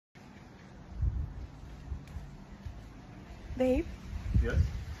Babe, Yes.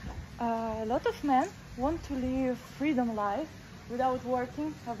 a lot of men want to live freedom life without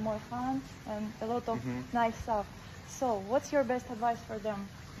working, have more fun, and a lot of nice stuff. So, what's your best advice for them?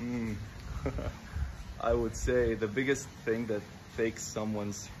 I would say the biggest thing that takes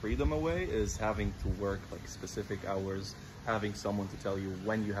someone's freedom away is having to work like specific hours, having someone to tell you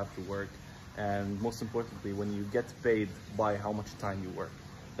when you have to work, and most importantly, when you get paid by how much time you work.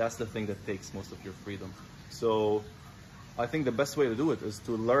 That's the thing that takes most of your freedom. So I think the best way to do it is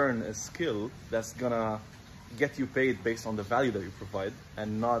to learn a skill that's gonna get you paid based on the value that you provide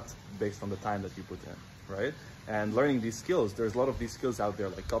and not based on the time that you put in, right? And learning these skills, there's a lot of these skills out there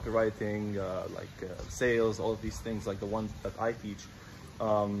like copywriting, sales, all of these things like the ones that I teach.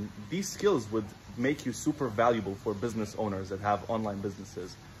 These skills would make you super valuable for business owners that have online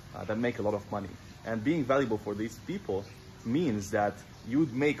businesses that make a lot of money. And being valuable for these people means that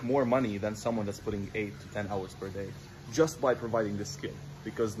you'd make more money than someone that's putting 8 to 10 hours per day just by providing this skill,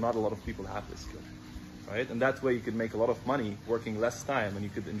 because not a lot of people have this skill, right? And that way you could make a lot of money working less time, and you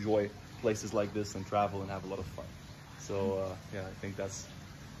could enjoy places like this and travel and have a lot of fun. So yeah, I think that's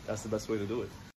the best way to do it.